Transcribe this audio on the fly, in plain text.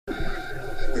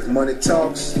money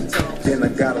talks, then I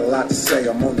got a lot to say.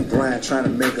 I'm on the grind trying to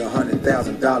make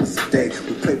 $100,000 a day.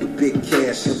 We play with big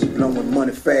cash and we blowing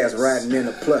money fast. Riding in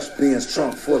a plush Benz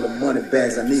trunk full of money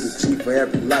bags. I need a G for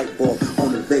every light bulb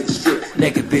on the Vegas Strip.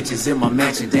 Naked bitches in my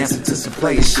mansion dancing to some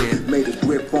player shit. Made a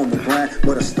grip on the grind,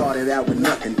 but I started out with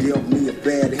nothing. Dealt me a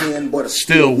bad hand, but I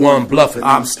still won bluffing.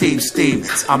 I'm Steve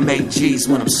Stevens. I make G's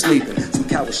when I'm sleeping. Some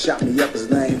cowards shot me up, 'cause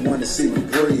they ain't want to see me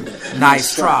breathing.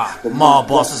 Nice try, but mall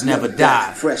bosses never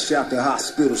die. Fresh out the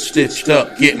hospital, stitched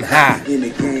up, getting high. In the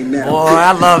game now. Boy,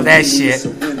 I love that shit.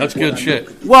 That's good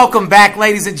shit. Welcome back,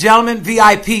 ladies and gentlemen.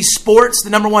 VIP Sports, the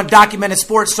 #1 documented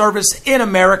sports service in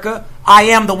America. I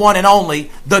am the one and only,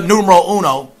 the numero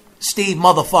uno, Steve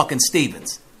motherfucking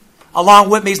Stevens. Along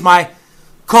with me is my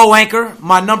co-anchor,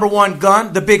 my #1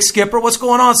 gun, the Big Skipper. What's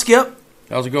going on, Skip?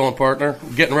 How's it going, partner?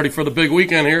 Getting ready for the big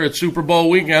weekend here. It's Super Bowl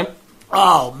weekend.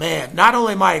 Oh, man. Not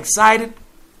only am I excited,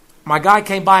 my guy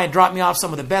came by and dropped me off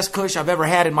some of the best kush I've ever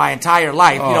had in my entire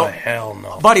life. Oh, hell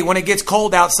no. Buddy, when it gets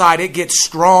cold outside, it gets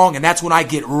strong, and that's when I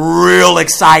get real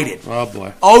excited. Oh,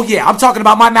 boy. Oh, yeah. I'm talking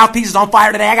about my mouthpiece is on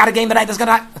fire today. I got a game tonight that's going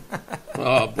to...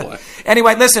 Oh, boy.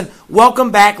 Anyway, listen.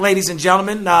 Welcome back, ladies and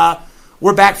gentlemen.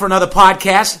 We're back for another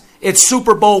podcast. It's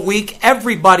Super Bowl week.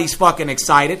 Everybody's fucking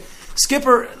excited.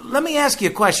 Skipper, let me ask you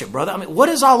a question, brother. I mean, what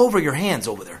is all over your hands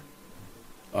over there?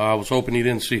 I was hoping you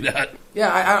didn't see that. Yeah,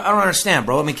 I don't understand,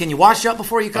 bro. I mean, can you wash up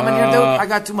before you come in here, dude? I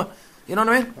got too much. You know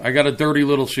what I mean? I got a dirty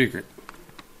little secret.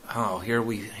 Oh, here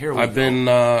we I've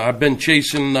been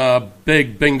chasing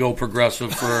big bingo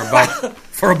progressive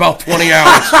for about 20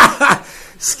 hours.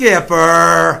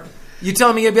 Skipper, you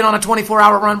telling me you've been on a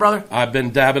 24-hour run, brother? I've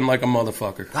been dabbing like a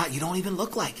motherfucker. God, you don't even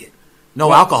look like it.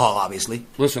 No alcohol, obviously.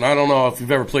 Listen, I don't know if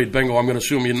you've ever played bingo. I'm going to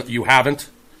assume you haven't.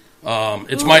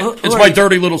 It's my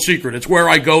dirty little secret. It's where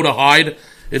I go to hide.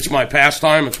 It's my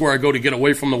pastime. It's where I go to get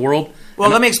away from the world. Well,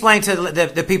 let me explain to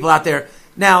the people out there.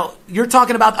 Now, you're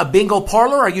talking about a bingo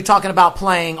parlor, or are you talking about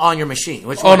playing on your machine?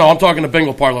 Which one? No, I'm talking a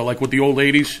bingo parlor, like with the old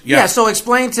ladies. Yeah, so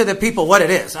explain to the people what it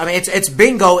is. I mean, it's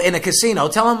bingo in a casino.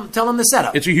 Tell them the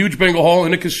setup. It's a huge bingo hall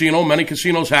in a casino. Many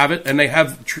casinos have it, and they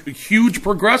have huge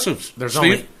progressives. There's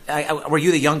Steve? were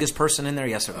you the youngest person in there?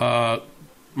 Yes or no?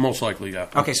 Most likely, yeah.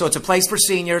 Okay, so it's a place for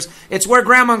seniors. It's where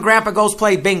Grandma and Grandpa goes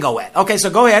play bingo at. Okay, so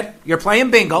go ahead. You're playing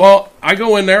bingo. Well, I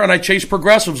go in there and I chase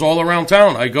progressives all around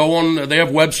town. I go on. They have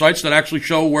websites that actually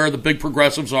show where the big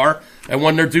progressives are, and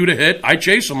when they're due to hit, I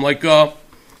chase them like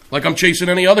I'm chasing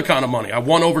any other kind of money. I've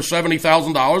won over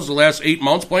 $70,000 the last 8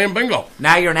 months playing bingo.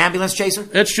 Now you're an ambulance chaser?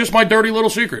 It's just my dirty little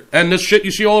secret. And this shit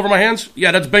you see all over my hands,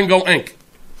 yeah, that's Bingo Inc.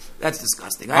 That's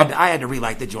disgusting. I had to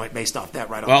relight the joint based off that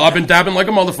right off. Well, I've been dabbing like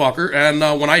a motherfucker, and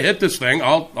when I hit this thing,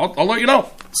 I'll let you know.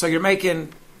 So you're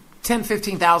making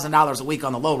 $10,000, $15,000 a week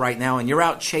on the low right now, and you're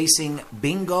out chasing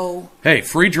bingo? Hey,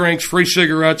 free drinks, free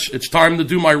cigarettes. It's time to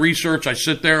do my research. I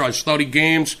sit there, I study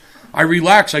games, I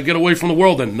relax, I get away from the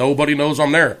world, and nobody knows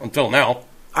I'm there until now.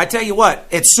 I tell you what,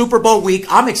 it's Super Bowl week.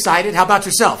 I'm excited. How about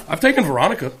yourself? I've taken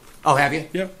Veronica. Oh, have you?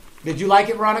 Yeah. Did you like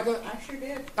it, Veronica? I sure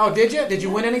did. Oh, did you? Did you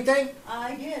win anything?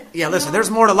 I did. Yeah, listen, there's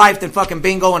more to life than fucking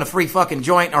bingo and a free fucking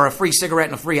joint or a free cigarette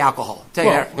and a free alcohol. Tell you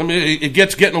that. I mean, it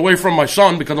gets getting away from my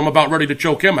son because I'm about ready to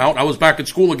choke him out. I was back at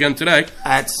school again today.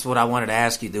 That's what I wanted to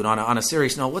ask you, dude. On a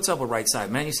serious note, what's up with Right Side,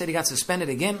 man? You said he got suspended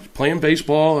again? Playing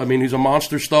baseball. I mean, he's a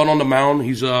monster stud on the mound.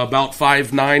 He's about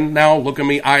 5'9" now, looking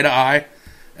me eye to eye.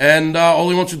 And all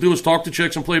he wants to do is talk to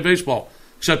chicks and play baseball.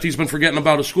 Except he's been forgetting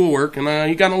about his schoolwork, and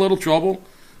he got in a little trouble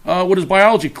with his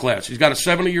biology class. He's got a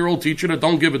 70-year-old teacher that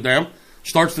don't give a damn.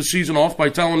 Starts the season off by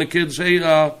telling the kids,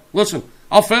 hey, listen,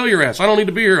 I'll fail your ass. I don't need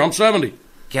to be here. I'm 70.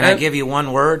 Can I give you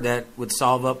one word that would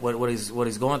solve up what he's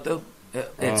going through?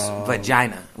 It's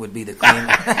vagina would be the clean.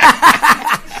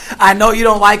 I know you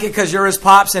don't like it because you're his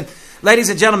pops. And ladies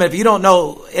and gentlemen, if you don't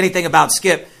know anything about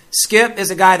Skip is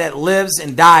a guy that lives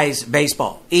and dies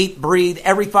baseball. Eat, breathe,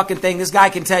 every fucking thing. This guy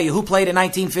can tell you who played in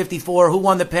 1954, who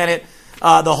won the pennant,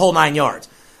 the whole 9 yards.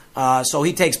 So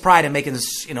he takes pride in making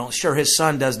sure his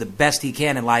son does the best he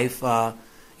can in life, for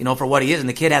what he is. And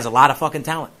the kid has a lot of fucking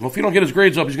talent. Well, if he don't get his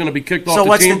grades up, he's going to be kicked off the team. So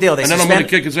what's the deal? And then I'm going to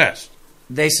kick his ass.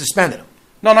 They suspended him.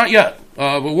 No, not yet.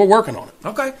 But we're working on it.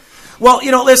 Okay. Well,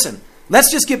 listen. Let's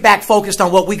just get back focused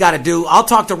on what we got to do. I'll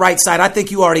talk to Right Side. I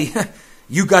think you already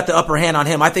you got the upper hand on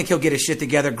him. I think he'll get his shit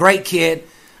together. Great kid.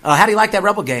 How do you like that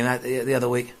Rebel game the other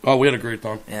week? Oh, we had a great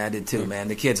time. Yeah, I did too, man.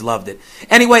 The kids loved it.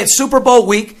 Anyway, it's Super Bowl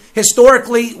week.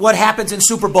 Historically, what happens in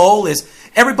Super Bowl is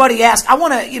everybody asks, I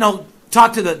want to,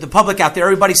 talk to the public out there.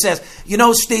 Everybody says,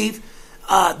 Steve,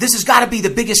 this has got to be the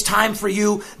biggest time for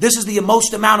you. This is the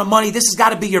most amount of money. This has got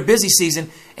to be your busy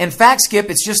season. In fact, Skip,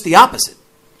 it's just the opposite.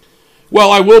 Well,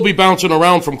 I will be bouncing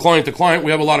around from client to client. We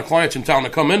have a lot of clients in town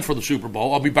that come in for the Super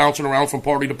Bowl. I'll be bouncing around from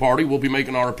party to party. We'll be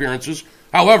making our appearances.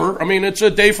 However, I mean, it's a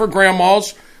day for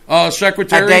grandmas,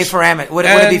 secretaries. A day for amateurs. Would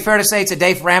it be fair to say it's a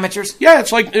day for amateurs? Yeah,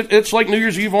 it's like New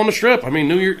Year's Eve on the Strip. I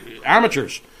mean,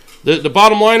 amateurs. The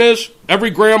bottom line is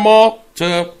every grandma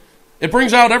it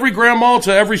brings out every grandma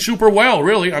to every super whale,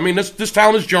 really. I mean, this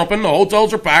town is jumping. The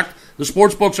hotels are packed. The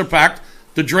sports books are packed.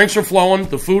 The drinks are flowing.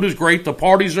 The food is great. The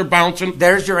parties are bouncing.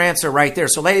 There's your answer right there.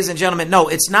 So, ladies and gentlemen, no,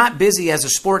 it's not busy as a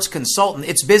sports consultant.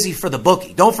 It's busy for the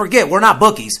bookie. Don't forget, we're not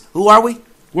bookies. Who are we?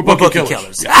 We're bookie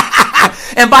killers. Yeah.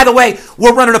 And by the way,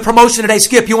 we're running a promotion today.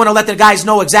 Skip, you want to let the guys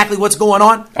know exactly what's going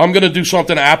on? I'm going to do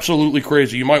something absolutely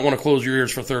crazy. You might want to close your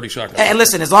ears for 30 seconds. And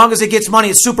listen, as long as it gets money,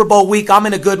 it's Super Bowl week. I'm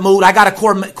in a good mood. I got a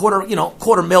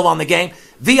quarter mil on the game.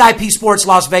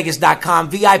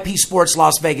 VIPSportsLasVegas.com.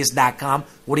 VIPSportsLasVegas.com.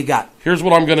 What do you got? Here's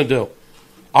what I'm going to do.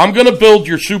 I'm going to build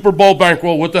your Super Bowl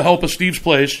bankroll with the help of Steve's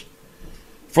Place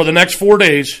for the next 4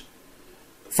 days.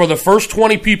 For the first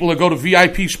 20 people that go to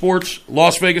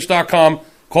VIPSportsLasVegas.com,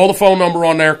 call the phone number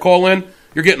on there, call in.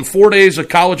 You're getting 4 days of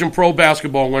college and pro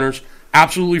basketball winners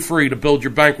absolutely free to build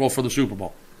your bankroll for the Super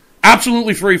Bowl.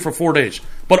 Absolutely free for 4 days.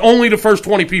 But only the first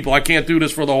 20 people. I can't do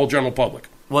this for the whole general public.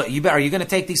 Well, are you going to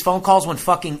take these phone calls when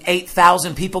fucking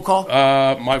 8,000 people call?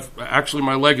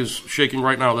 My leg is shaking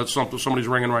right now. That's something somebody's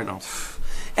ringing right now.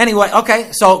 Anyway, okay,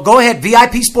 so go ahead,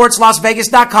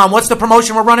 VIPSportsLasVegas.com. What's the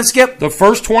promotion we're running, Skip? The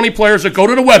first 20 players that go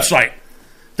to the website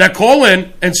that call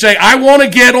in and say, I want to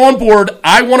get on board,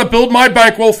 I want to build my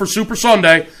bankroll for Super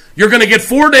Sunday, you're going to get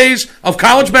 4 days of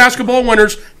college basketball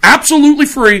winners absolutely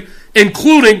free,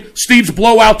 including Steve's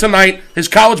blowout tonight, his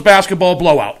college basketball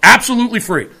blowout. Absolutely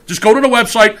free. Just go to the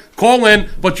website, call in,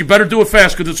 but you better do it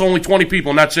fast because it's only 20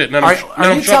 people, and that's it. And then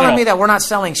are you telling me that we're not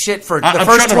selling shit for the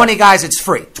first 20 guys? It's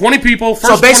free. 20 people.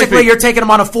 So basically, you're taking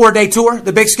them on a 4-day tour,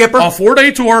 the Big Skipper? A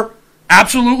 4-day tour,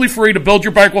 absolutely free to build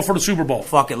your bankroll for the Super Bowl.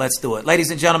 Fuck it, let's do it.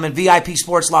 Ladies and gentlemen,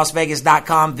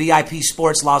 VIPSportsLasVegas.com,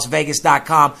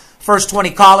 VIPSportsLasVegas.com. First 20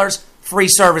 callers, free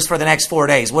service for the next 4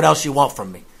 days. What else you want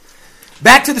from me?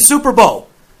 Back to the Super Bowl.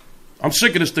 I'm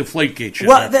sick of this Deflategate shit.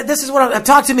 Well, this is what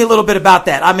talk to me a little bit about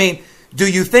that. I mean,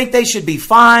 do you think they should be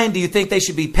fined? Do you think they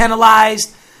should be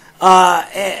penalized?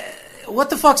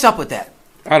 What the fuck's up with that?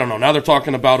 I don't know. Now they're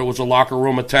talking about it was a locker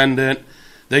room attendant.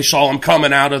 They saw him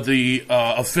coming out of the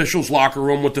officials' locker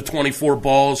room with the 24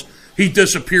 balls. He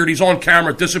disappeared. He's on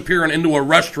camera disappearing into a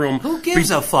restroom. Who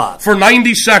gives a fuck? For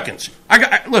 90 seconds.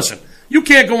 Listen, you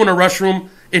can't go in a restroom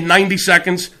in 90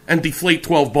 seconds and deflate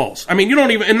 12 balls. I mean,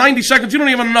 in 90 seconds, you don't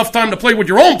even have enough time to play with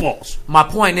your own balls. My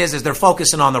point is they're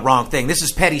focusing on the wrong thing. This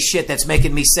is petty shit that's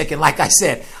making me sick. And like I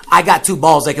said, I got 2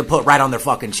 balls they can put right on their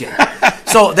fucking chin.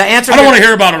 So the answer... I don't want to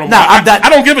hear about it no more. I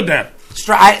don't give a damn.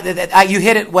 You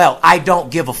hit it well. I don't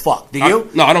give a fuck. Do you?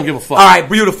 No, I don't give a fuck. All right,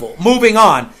 beautiful. Moving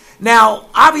on. Now,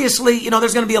 obviously,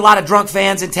 there's going to be a lot of drunk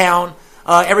fans in town.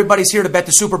 Everybody's here to bet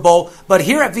the Super Bowl. But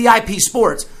here at VIP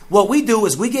Sports, what we do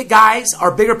is we get guys,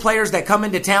 our bigger players that come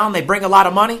into town, they bring a lot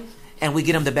of money, and we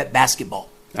get them to bet basketball.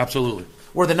 Absolutely.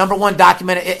 We're the number one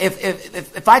documented.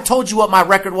 If I told you what my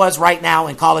record was right now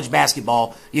in college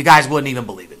basketball, you guys wouldn't even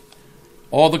believe it.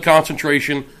 All the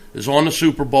concentration is on the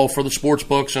Super Bowl for the sports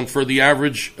books and for the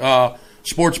average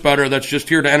sports bettor that's just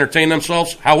here to entertain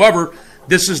themselves. However,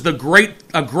 this is a great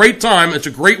time. It's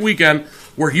a great weekend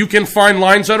where you can find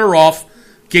lines that are off,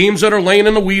 games that are laying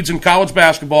in the weeds in college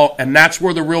basketball, and that's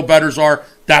where the real bettors are.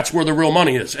 That's where the real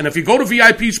money is. And if you go to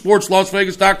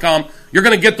VIPSportsLasVegas.com, you're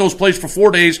going to get those plays for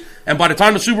 4 days, and by the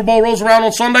time the Super Bowl rolls around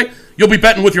on Sunday, you'll be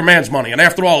betting with your man's money. And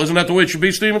after all, isn't that the way it should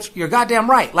be, Stevens? You're goddamn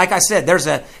right. Like I said,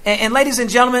 and ladies and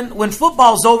gentlemen, when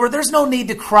football's over, there's no need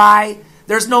to cry.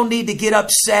 There's no need to get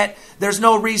upset. There's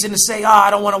no reason to say, I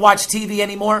don't want to watch TV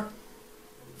anymore.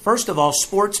 First of all,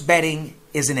 sports betting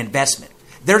is an investment.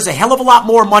 There's a hell of a lot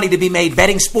more money to be made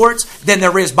betting sports than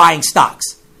there is buying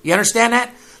stocks. You understand that?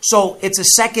 So it's a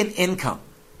second income.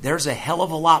 There's a hell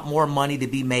of a lot more money to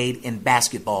be made in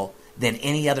basketball than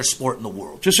any other sport in the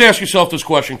world. Just ask yourself this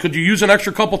question. Could you use an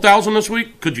extra couple thousand this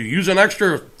week? Could you use an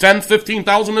extra 10,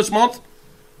 15,000 this month?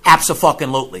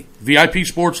 Abso-fucking-lutely.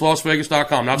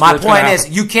 VIPSportsLasVegas.com. That's my point is,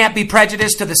 you can't be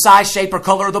prejudiced to the size, shape, or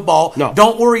color of the ball. No.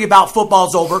 Don't worry about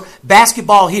football's over.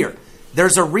 Basketball here.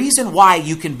 There's a reason why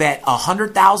you can bet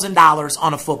 $100,000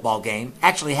 on a football game,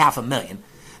 actually $500,000.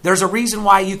 There's a reason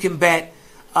why you can bet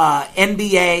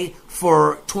NBA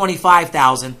for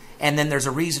 $25,000, and then there's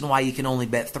a reason why you can only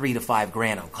bet $3,000 to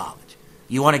 $5,000 on college.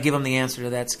 You want to give them the answer to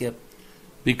that, Skip?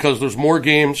 Because there's more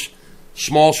games,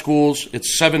 small schools.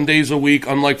 It's 7 days a week,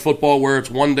 unlike football where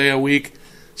it's 1 day a week.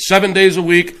 7 days a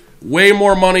week, way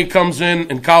more money comes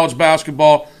in college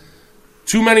basketball.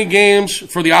 Too many games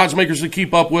for the odds makers to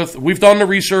keep up with. We've done the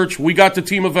research. We got the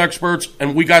team of experts,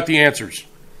 and we got the answers.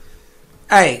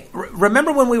 Hey,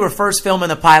 remember when we were first filming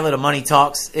the pilot of Money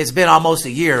Talks? It's been almost a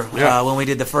year when we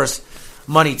did the first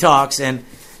Money Talks. And,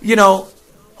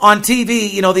 on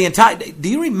TV, the entire... Do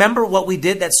you remember what we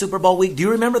did that Super Bowl week? Do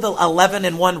you remember the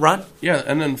 11-1 run? Yeah,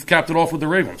 and then capped it off with the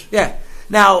Ravens. Yeah.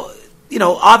 Now,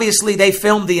 obviously they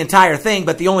filmed the entire thing,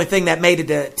 but the only thing that made it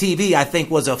to TV, I think,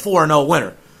 was a 4-0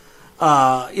 winner.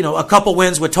 A couple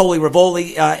wins with Toli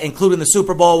Rivoli, including the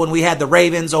Super Bowl when we had the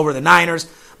Ravens over the Niners.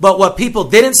 But what people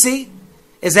didn't see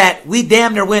is that we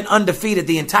damn near went undefeated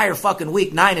the entire fucking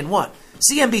week, 9-1.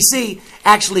 CNBC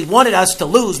actually wanted us to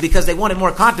lose because they wanted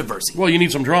more controversy. Well, you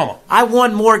need some drama. I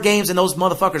won more games than those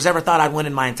motherfuckers ever thought I'd win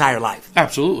in my entire life.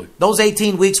 Absolutely. Those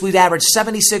 18 weeks, we've averaged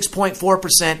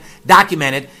 76.4%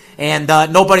 documented, and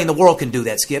nobody in the world can do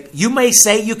that, Skip. You may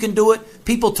say you can do it.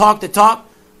 People talk the talk.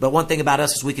 But one thing about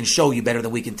us is we can show you better than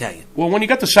we can tell you. Well, when you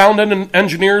got the sound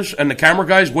engineers and the camera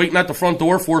guys waiting at the front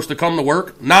door for us to come to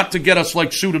work, not to get us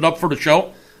suited up for the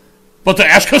show, but to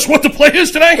ask us what the play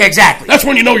is today? Exactly. That's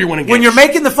when you know you're winning games. When you're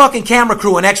making the fucking camera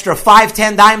crew an extra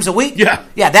 5-10 dimes a week? Yeah.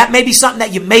 Yeah, that may be something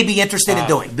that you may be interested in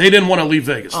doing. They didn't want to leave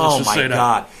Vegas. Let's just say that. Oh, my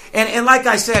God. And like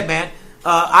I said, man,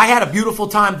 I had a beautiful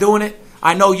time doing it.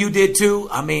 I know you did, too.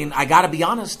 I mean, I got to be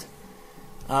honest.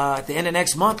 At the end of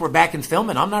next month, we're back in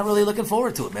filming. I'm not really looking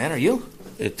forward to it, man. Are you?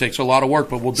 It takes a lot of work,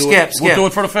 but we'll do it. We'll do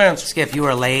it for the fans. Skip, you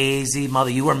were lazy, mother.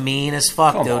 You were mean as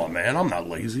fuck, dude. Come on, man. I'm not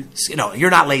lazy. No, you're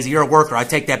not lazy. You're a worker. I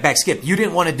take that back. Skip, you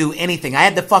didn't want to do anything. I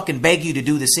had to fucking beg you to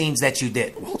do the scenes that you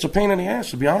did. Well, it's a pain in the ass,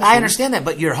 to be honest. I understand that,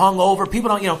 but you're hungover. People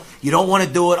don't, you don't want to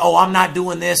do it. Oh, I'm not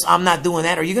doing this. I'm not doing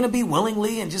that. Are you going to be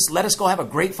willingly and just let us go have a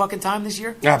great fucking time this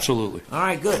year? Absolutely. All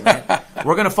right, good, man.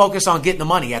 We're going to focus on getting the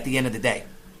money at the end of the day.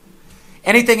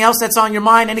 Anything else that's on your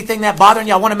mind? Anything that bothering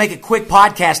you? I want to make a quick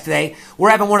podcast today. We're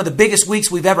having one of the biggest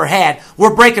weeks we've ever had.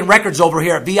 We're breaking records over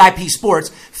here at VIP Sports.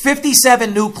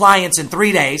 57 new clients in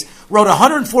 3 days. Wrote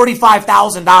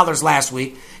 $145,000 last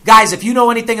week. Guys, if you know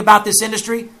anything about this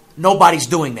industry, nobody's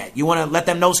doing that. You want to let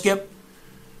them know, Skip?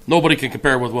 Nobody can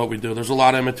compare with what we do. There's a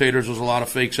lot of imitators. There's a lot of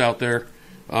fakes out there.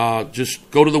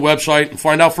 Just go to the website and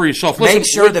find out for yourself. Make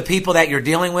sure the people that you're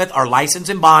dealing with are licensed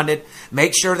and bonded.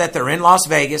 Make sure that they're in Las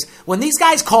Vegas. When these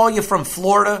guys call you from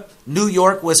Florida, New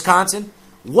York, Wisconsin,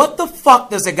 what the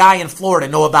fuck does a guy in Florida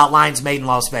know about lines made in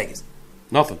Las Vegas?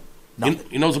 Nothing.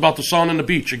 He knows about the sun and the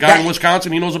beach. A guy in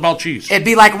Wisconsin, he knows about cheese. It'd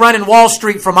be like running Wall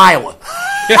Street from Iowa.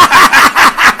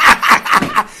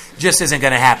 Just isn't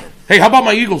going to happen. Hey, how about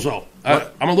my Eagles, though?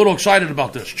 I'm a little excited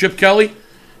about this. Chip Kelly.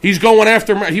 He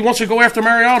wants to go after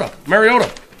Mariota.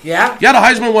 Yeah? Yeah, the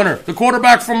Heisman winner. The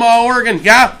quarterback from Oregon.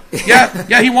 Yeah,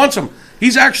 he wants him.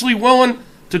 He's actually willing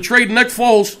to trade Nick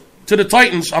Foles to the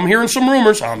Titans. I'm hearing some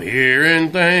rumors. I'm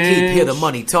hearing things. Keep here the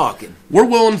money talking. We're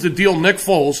willing to deal Nick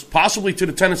Foles, possibly to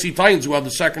the Tennessee Titans, who have the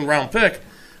second-round pick.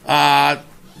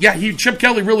 Chip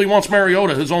Kelly really wants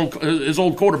Mariota, his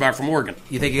old quarterback from Oregon.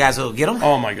 You think you guys will get him?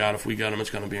 Oh, my God, if we get him, it's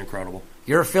going to be incredible.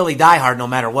 You're a Philly diehard no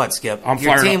matter what, Skip.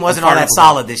 Your team wasn't all that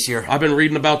solid this year. I've been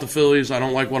reading about the Phillies. I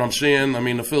don't like what I'm seeing. I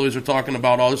mean, the Phillies are talking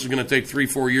about, this is going to take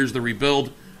 3-4 years to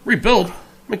rebuild. Rebuild?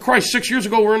 I mean, Christ, 6 years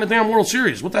ago we were in the damn World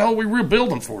Series. What the hell are we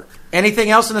rebuilding for?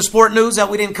 Anything else in the sport news that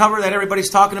we didn't cover that everybody's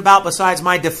talking about besides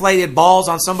my deflated balls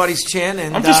on somebody's chin?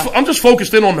 And I'm just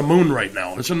focused in on the moon right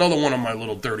now. It's another one of my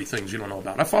little dirty things you don't know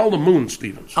about. I follow the moon,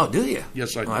 Stevens. Oh, do you?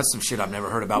 Yes, I do. That's some shit I've never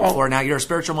heard about before. Now you're a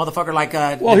spiritual motherfucker like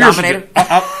Dominator?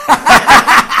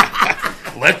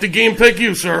 Let the game pick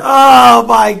you, sir. Oh,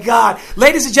 my God.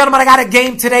 Ladies and gentlemen, I got a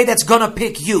game today that's going to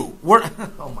pick you.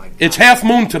 Oh, my God. It's half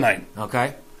moon tonight.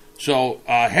 Okay. So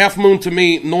half moon to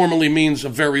me normally means a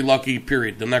very lucky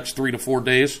period, the next 3 to 4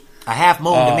 days. A half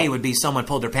moon to me would be someone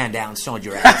pulled their pants down and showed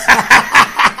your ass.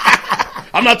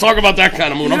 I'm not talking about that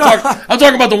kind of moon. I'm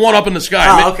talking about the one up in the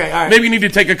sky. Oh, okay, all right. Maybe you need to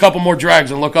take a couple more drags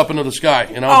and look up into the sky,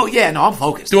 Oh, yeah, no, I'm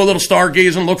focused. Do a little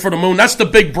stargazing, look for the moon. That's the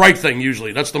big bright thing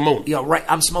usually. That's the moon. Yeah, right.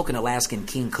 I'm smoking Alaskan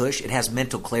King Kush. It has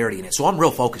mental clarity in it. So I'm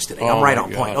real focused today. I'm right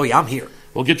on point. Oh, yeah, I'm here.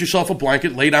 Well, get yourself a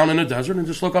blanket, lay down in the desert, and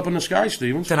just look up in the sky,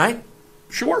 Stevens. Tonight?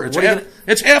 Sure.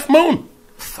 It's half moon.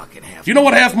 Fucking half. Do you know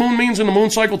what half moon means in the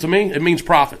moon cycle to me? It means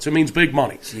profits. It means big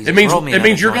money. Jesus, it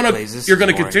means you're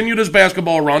gonna continue this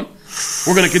basketball run.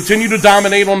 We're gonna continue to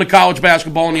dominate on the college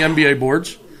basketball and the NBA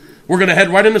boards. We're gonna head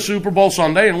right into Super Bowl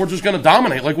Sunday, and we're just gonna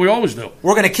dominate like we always do.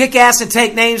 We're gonna kick ass and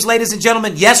take names, ladies and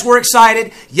gentlemen. Yes, we're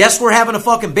excited. Yes, we're having a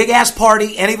fucking big ass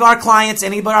party. Any of our clients,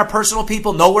 any of our personal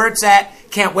people know where it's at.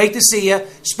 Can't wait to see you.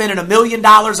 Spending $1 million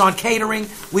on catering.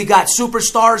 We got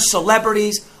superstars,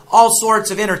 celebrities, all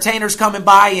sorts of entertainers coming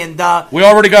by. And we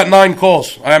already got 9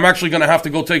 calls. I'm actually going to have to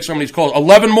go take some of these calls.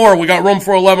 11 more. We got room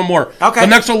for 11 more. Okay. The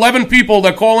next 11 people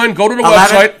that call in, go to the 11,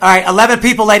 website. All right, 11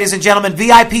 people, ladies and gentlemen.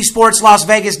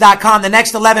 VIPSportsLasVegas.com. The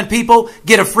next 11 people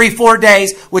get a free 4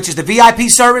 days, which is the VIP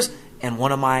service and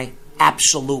one of my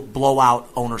absolute blowout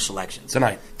owner selections.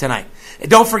 Tonight. And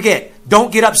don't forget,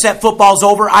 don't get upset football's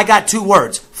over. I got 2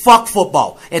 words. Fuck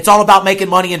football. It's all about making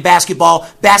money in basketball.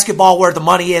 Basketball where the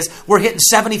money is. We're hitting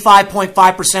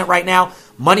 75.5% right now.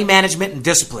 Money management and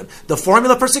discipline. The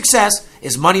formula for success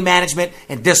is money management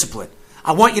and discipline.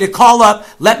 I want you to call up.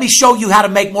 Let me show you how to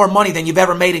make more money than you've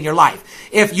ever made in your life.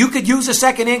 If you could use a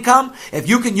second income, if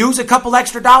you can use a couple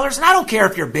extra dollars, and I don't care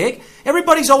if you're big.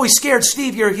 Everybody's always scared,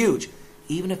 Steve, you're huge.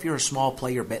 Even if you're a small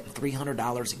player betting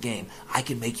 $300 a game, I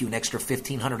can make you an extra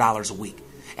 $1,500 a week.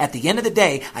 At the end of the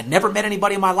day, I never met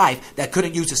anybody in my life that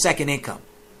couldn't use a second income.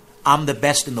 I'm the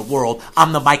best in the world.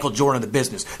 I'm the Michael Jordan of the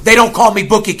business. They don't call me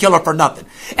Bookie Killer for nothing.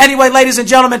 Anyway, ladies and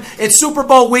gentlemen, it's Super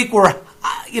Bowl week. We're,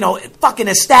 fucking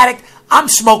ecstatic. I'm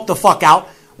smoked the fuck out.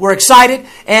 We're excited,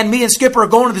 and me and Skipper are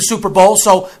going to the Super Bowl,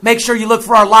 so make sure you look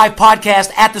for our live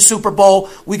podcast at the Super Bowl.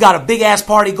 We got a big-ass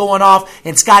party going off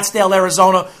in Scottsdale,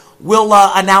 Arizona. We'll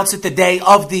announce it the day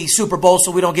of the Super Bowl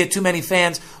so we don't get too many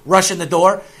fans rushing the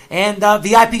door. And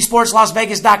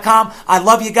VIPSportsLasVegas.com. I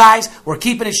love you guys. We're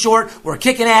keeping it short. We're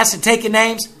kicking ass and taking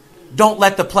names. Don't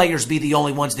let the players be the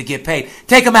only ones to get paid.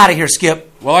 Take them out of here,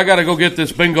 Skip. Well, I got to go get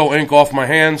this bingo ink off my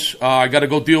hands. I got to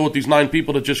go deal with these 9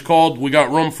 people that just called. We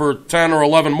got room for 10 or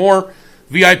 11 more.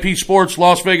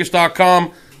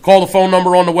 VIPSportsLasVegas.com. Call the phone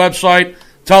number on the website.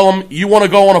 Tell them you want to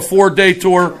go on a 4-day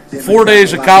tour, 4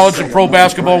 days of college and pro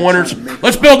basketball winners.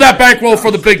 Let's build that bankroll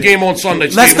for the big game on Sunday.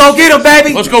 Let's go get them,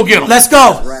 baby. Let's go get them. Let's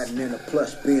go. Riding in a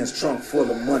plush Benz trunk full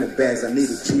of money bags. I need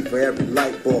a G for every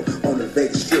light bulb on the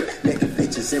Vegas Strip. Naked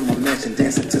bitches in my mansion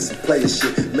dancing to some player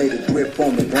shit. Made a grip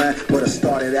on the grind, but I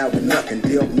started out with nothing.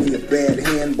 Dealt me a bad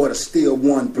hand, but I still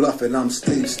won bluffing. I'm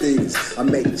Steve Stevens. I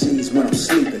make G's when I'm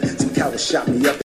sleeping. Some cowards shot me up.